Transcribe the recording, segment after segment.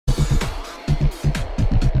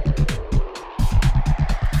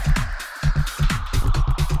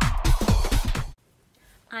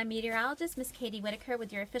I'm meteorologist Miss Katie Whittaker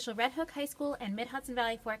with your official Red Hook High School and Mid-Hudson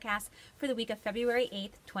Valley forecast for the week of February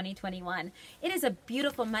 8th, 2021. It is a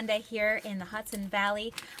beautiful Monday here in the Hudson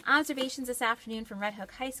Valley. Observations this afternoon from Red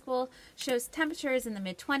Hook High School shows temperatures in the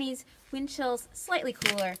mid-20s, wind chills slightly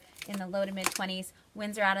cooler in the low to mid-20s.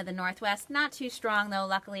 Winds are out of the northwest, not too strong though,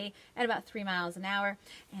 luckily, at about 3 miles an hour.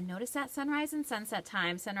 And notice that sunrise and sunset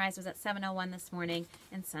time. Sunrise was at 7:01 this morning,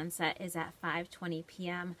 and sunset is at 5:20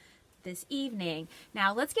 p.m. this evening.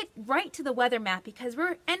 Now let's get right to the weather map because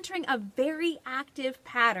we're entering a very active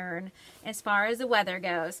pattern as far as the weather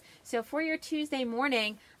goes. So for your Tuesday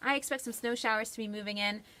morning, I expect some snow showers to be moving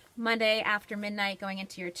in Monday after midnight going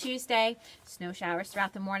into your Tuesday. Snow showers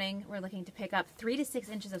throughout the morning. We're looking to pick up 3 to 6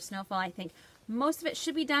 inches of snowfall. I think most of it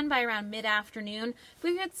should be done by around mid-afternoon.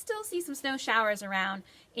 We could still see some snow showers around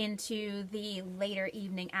into the later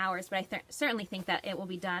evening hours, but I certainly think that it will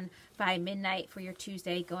be done by midnight for your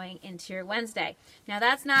Tuesday going into your Wednesday. Now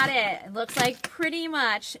that's not it. It looks like pretty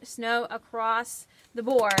much snow across the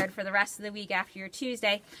board for the rest of the week after your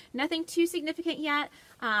Tuesday. Nothing too significant yet,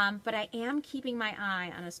 but I am keeping my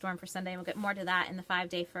eye on a storm for Sunday, and we'll get more to that in the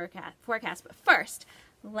 5-day forecast. But first,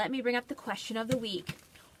 let me bring up the question of the week.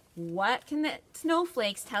 What can the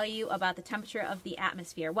snowflakes tell you about the temperature of the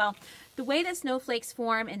atmosphere? Well, the way that snowflakes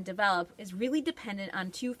form and develop is really dependent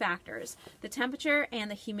on 2 factors, the temperature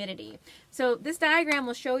and the humidity. So this diagram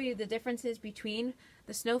will show you the differences between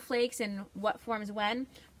the snowflakes and what forms when,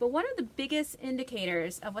 but one of the biggest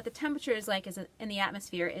indicators of what the temperature is like in the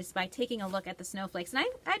atmosphere is by taking a look at the snowflakes. And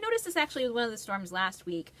I noticed this actually with one of the storms last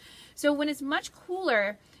week. So when it's much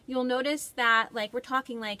cooler, you'll notice that, like, we're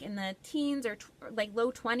talking like in the teens or like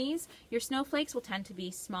low 20s, your snowflakes will tend to be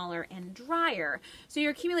smaller and drier. So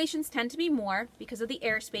your accumulations tend to be more because of the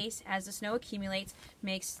airspace as the snow accumulates,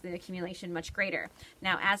 makes the accumulation much greater.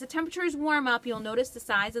 Now, as the temperatures warm up, you'll notice the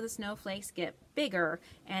size of the snowflakes get bigger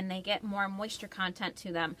and they get more moisture content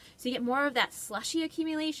to them. So you get more of that slushy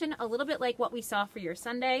accumulation, a little bit like what we saw for your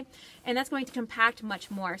Sunday, and that's going to compact much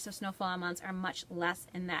more, so snowfall amounts are much less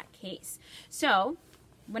in that case. So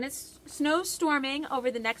when it's snowstorming over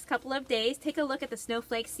the next couple of days, take a look at the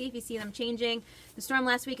snowflakes, see if you see them changing. The storm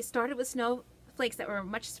last week, it started with snowflakes that were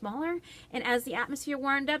much smaller, and as the atmosphere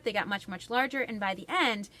warmed up, they got much, much larger, and by the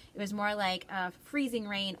end, it was more like freezing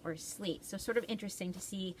rain or sleet. So sort of interesting to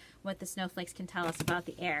see what the snowflakes can tell us about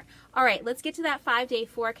the air. All right, let's get to that 5-day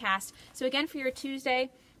forecast. So again, for your Tuesday,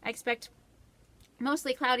 I expect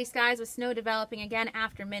mostly cloudy skies with snow developing again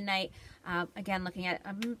after midnight. Again, looking at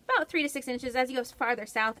about 3 to 6 inches as you go farther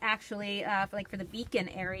south, actually, for the Beacon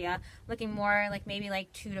area, looking more like maybe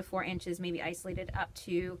like 2 to 4 inches, maybe isolated up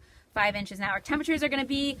to 5 inches. Now, our temperatures are going to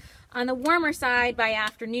be on the warmer side by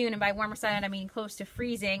afternoon, and by warmer side I mean close to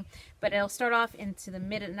freezing, but it'll start off into the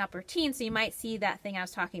mid and upper teens, so you might see that thing I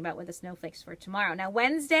was talking about with the snowflakes for tomorrow. Now,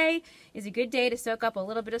 Wednesday is a good day to soak up a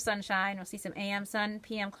little bit of sunshine. We'll see some AM sun,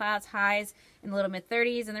 PM clouds, highs in the little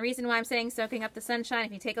mid-30s, and the reason why I'm saying soaking up the sunshine,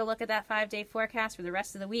 if you take a look at that 5-day forecast for the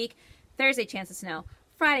rest of the week, Thursday chance of snow,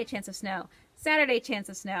 Friday chance of snow, Saturday chance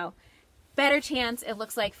of snow, better chance it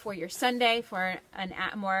looks like for your Sunday for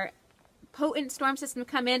a more potent storm system to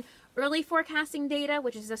come in. Early forecasting data,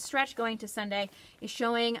 which is a stretch going to Sunday, is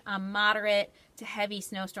showing a moderate to heavy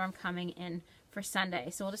snowstorm coming in for Sunday.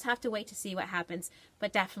 So we'll just have to wait to see what happens,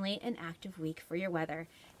 but definitely an active week for your weather.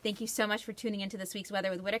 Thank you so much for tuning into this week's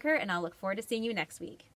Weather with Whittaker, and I'll look forward to seeing you next week.